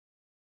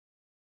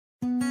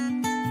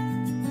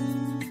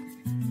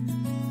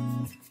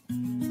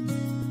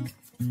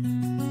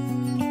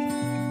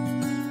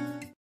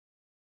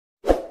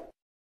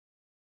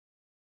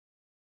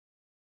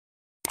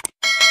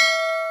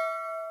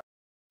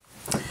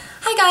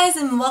Hi guys,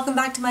 and welcome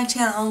back to my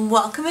channel, and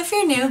welcome if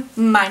you're new.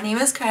 My name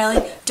is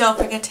Carly. Don't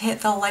forget to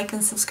hit the like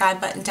and subscribe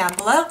button down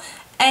below,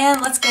 and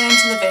let's get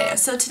into the video.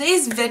 So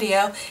today's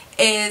video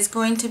is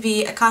going to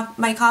be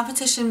my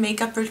competition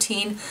makeup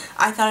routine.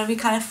 I thought it would be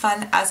kind of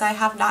fun as I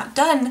have not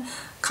done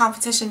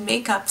competition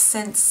makeup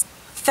since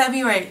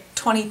February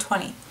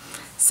 2020.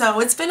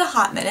 So it's been a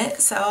hot minute,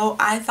 so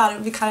I thought it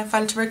would be kind of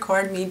fun to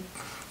record me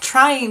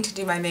trying to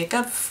do my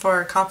makeup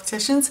for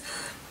competitions.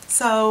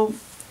 So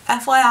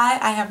FYI,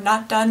 I have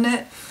not done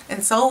it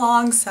in so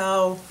long,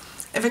 so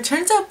if it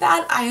turns out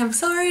bad, I am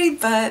sorry,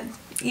 but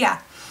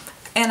yeah.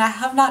 And I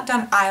have not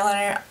done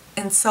eyeliner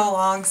in so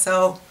long,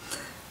 so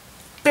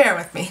bear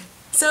with me.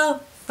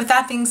 So with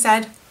that being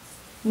said,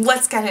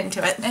 let's get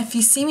into it. If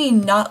you see me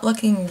not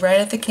looking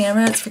right at the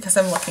camera, it's because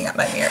I'm looking at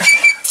my mirror.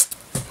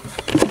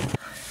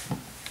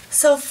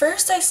 So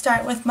first I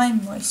start with my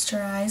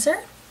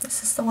moisturizer.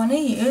 This is the one I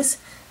use.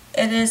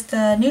 It is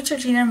the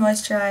Neutrogena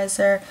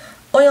Moisturizer,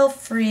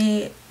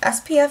 oil-free,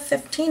 SPF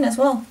 15 as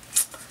well.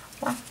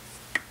 Wow.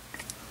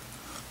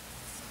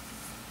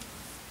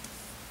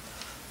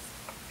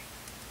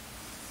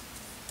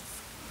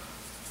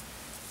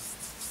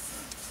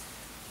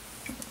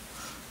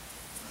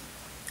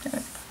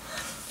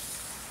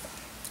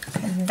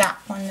 And that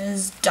one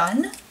is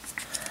done.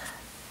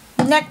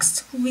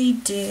 Next we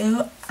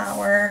do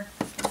our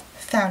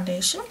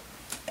foundation.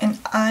 And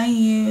I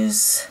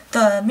use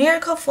the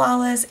Miracle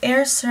Flawless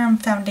Air Serum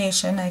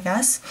Foundation, I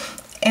guess.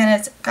 And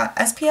it's got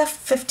SPF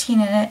 15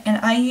 in it,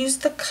 and I use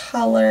the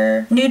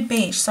color Nude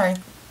Beige, sorry.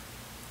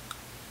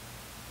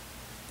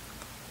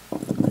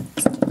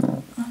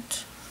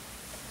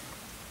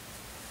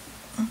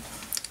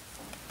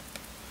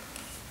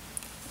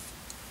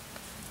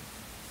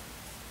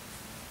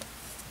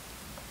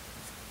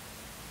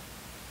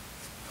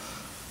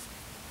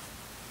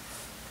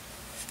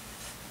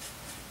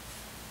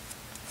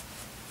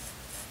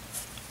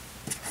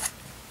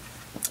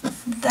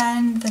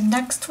 Then the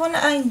next one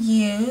I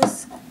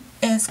use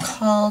is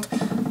called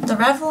the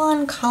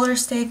Revlon Color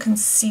Stay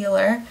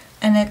Concealer,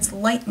 and it's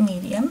light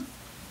medium.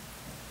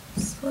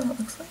 This is what it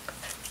looks like.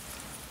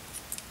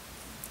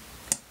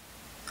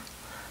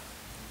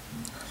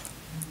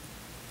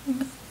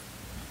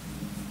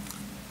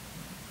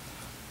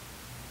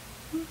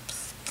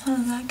 Oops, how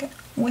did that get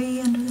way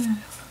under there?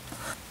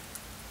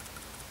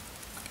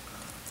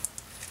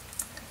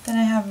 Then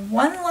I have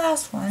one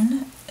last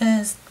one,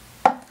 is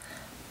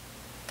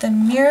the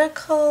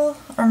Miracle,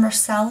 or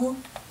Marcel,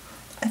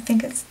 I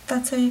think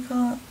that's how you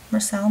call it,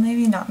 Marcel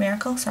maybe, not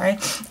Miracle, sorry,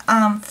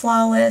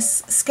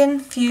 Flawless Skin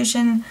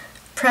Fusion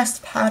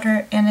Pressed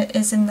Powder, and it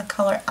is in the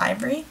color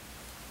Ivory.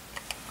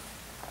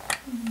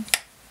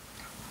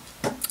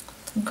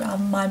 Grab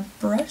my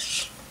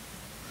brush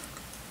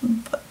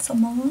and put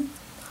some on.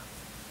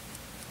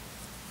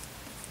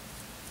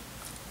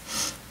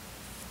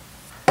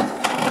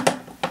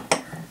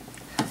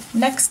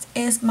 Next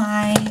is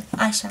my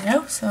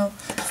eyeshadow. So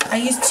I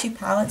use two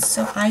palettes.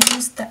 So I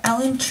use the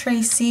Ellen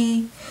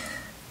Tracy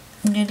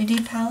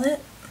Nudity palette,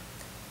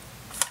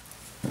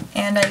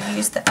 and I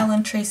use the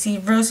Ellen Tracy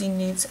Rosy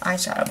Nudes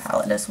eyeshadow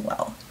palette as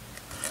well.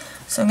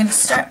 So I'm going to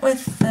start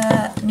with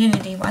the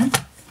Nudity one.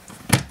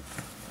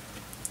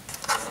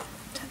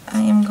 I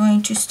am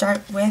going to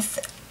start with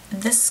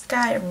this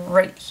guy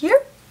right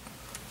here.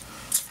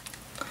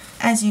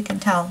 As you can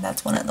tell,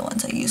 that's one of the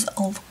ones I use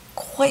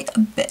quite a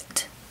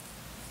bit.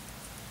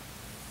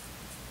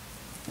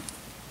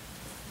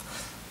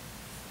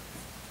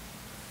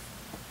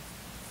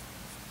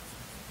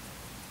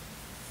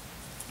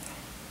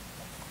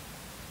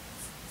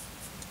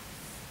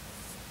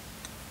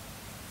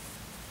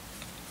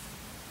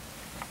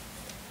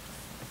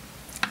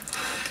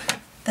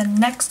 The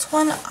next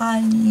one I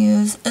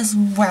use as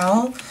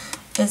well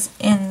is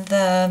in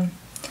the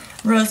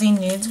Rosy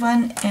Nudes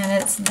one,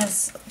 and it's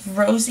this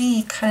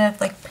rosy kind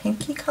of like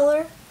pinky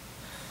color.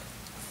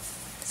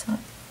 So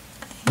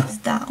I use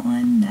that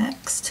one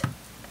next.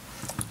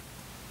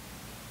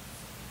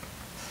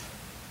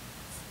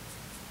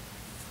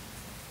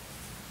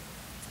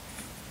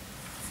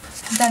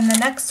 Then the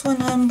next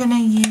one I'm going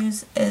to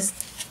use is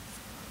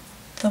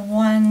the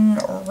one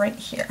right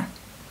here.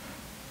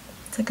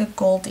 It's like a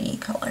goldy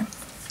color.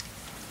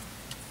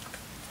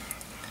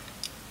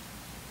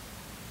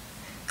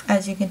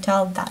 As you can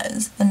tell, that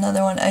is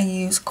another one I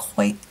use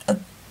quite a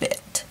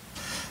bit.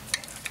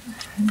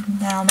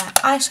 Now my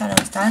eyeshadow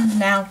is done.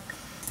 Now,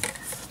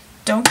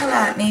 don't come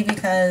at me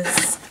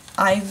because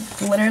I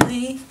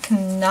literally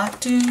cannot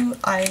do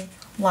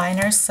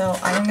eyeliner, so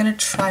I'm going to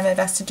try my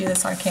best to do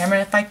this on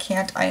camera. If I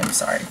can't, I am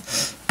sorry.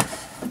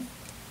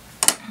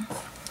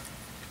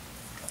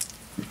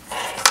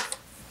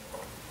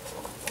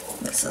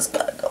 This has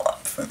got to go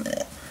up for a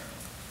minute.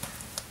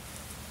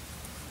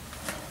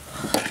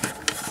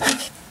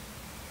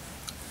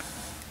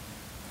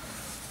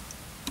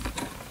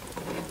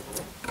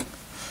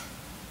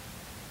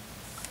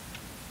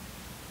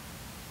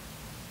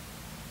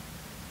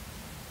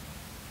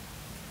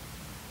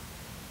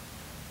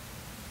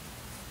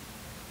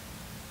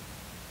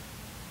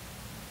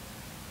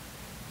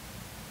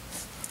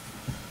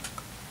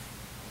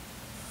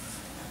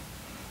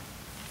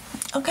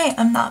 Okay,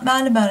 I'm not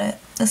mad about it.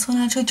 This one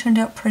actually turned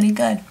out pretty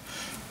good.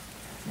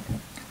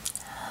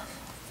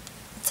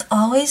 It's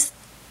always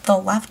the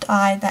left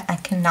eye that I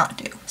cannot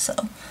do, so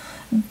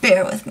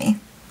bear with me.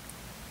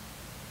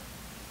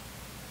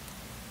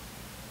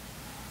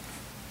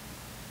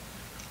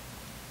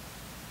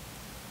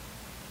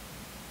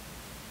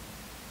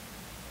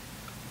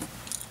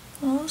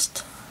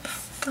 Almost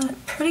got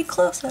it pretty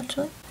close,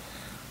 actually.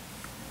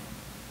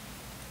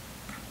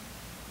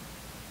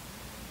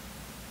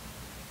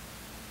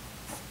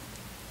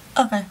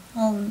 Okay,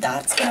 well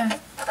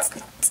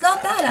it's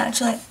not bad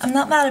actually. I'm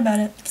not mad about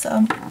it,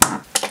 so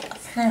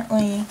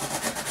apparently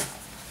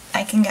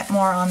I can get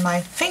more on my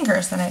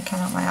fingers than I can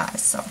on my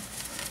eyes, so.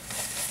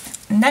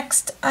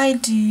 Next I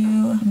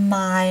do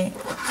my,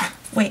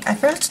 wait, I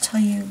forgot to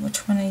tell you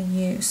which one I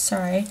use,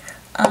 sorry.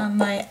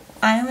 My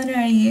eyeliner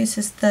I use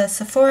is the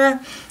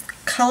Sephora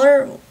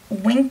Color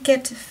Wink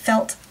It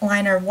Felt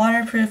Liner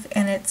Waterproof,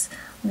 and it's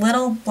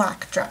Little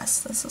Black Dress.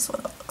 This is what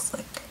it looks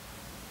like.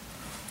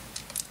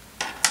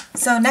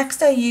 So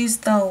next I use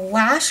the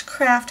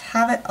Lashcraft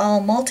Have It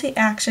All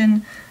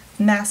Multi-Action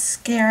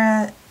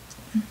Mascara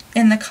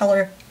in the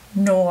color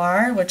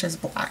Noir, which is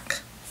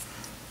black.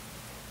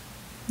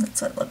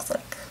 That's what it looks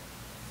like.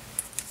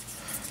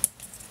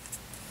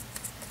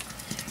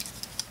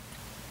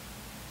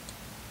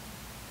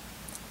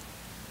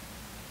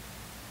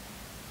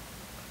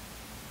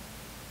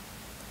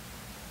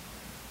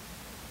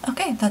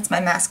 Okay, that's my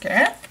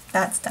mascara.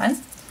 That's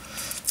done.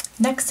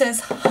 Next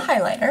is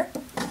highlighter.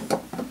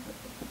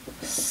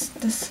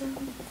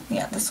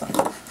 This one.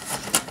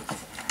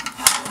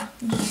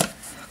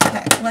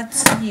 Okay,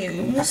 let's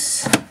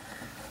use,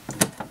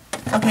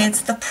 okay,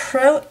 it's the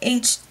Pro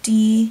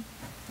HD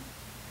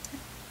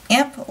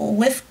Amp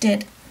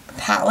Lifted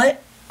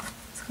palette.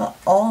 It's got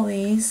all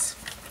these.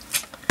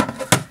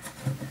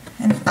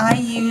 And I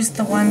use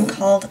the one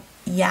called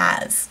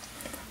Yas.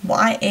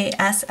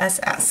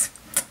 Y-A-S-S-S.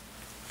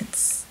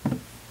 It's,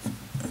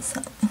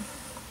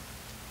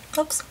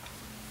 oops.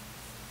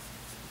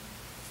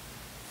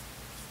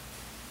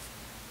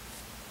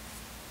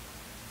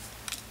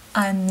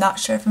 I'm not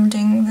sure if I'm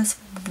doing this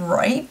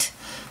right,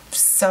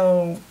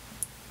 so,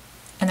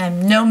 and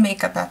I'm no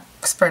makeup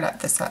expert at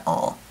this at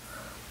all.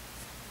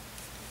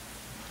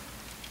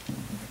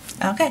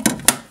 Okay.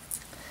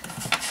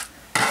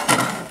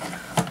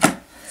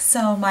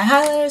 So my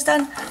highlighter is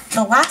done.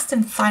 The last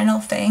and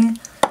final thing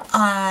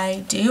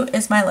I do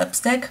is my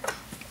lipstick.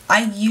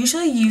 I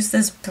usually use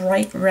this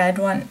bright red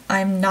one.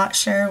 I'm not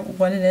sure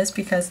what it is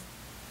because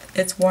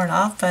it's worn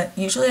off, but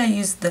usually I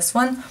use this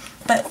one.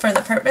 But for the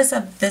purpose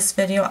of this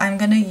video, I'm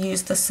going to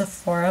use the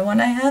Sephora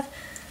one I have,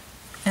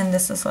 and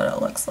this is what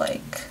it looks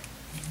like.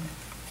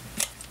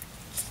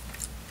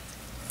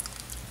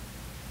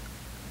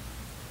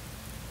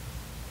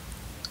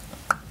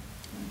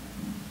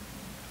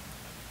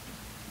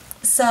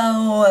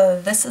 So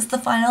this is the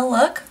final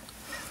look.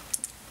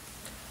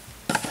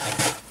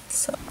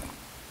 So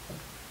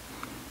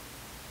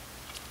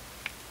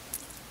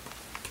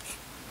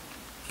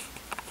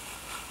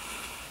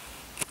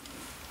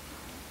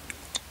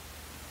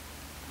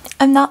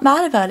I'm not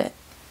mad about it.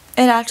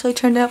 It actually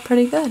turned out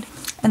pretty good.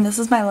 And this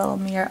is my little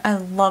mirror. I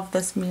love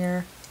this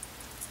mirror.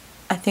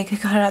 I think I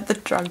got it at the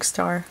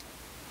drugstore.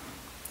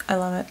 I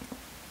love it.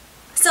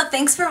 So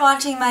thanks for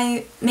watching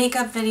my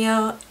makeup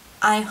video.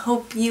 I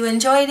hope you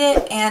enjoyed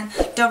it, and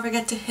don't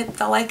forget to hit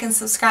the like and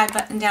subscribe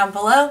button down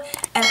below,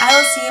 and I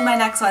will see you in my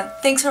next one.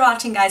 Thanks for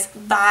watching, guys.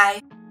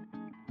 Bye!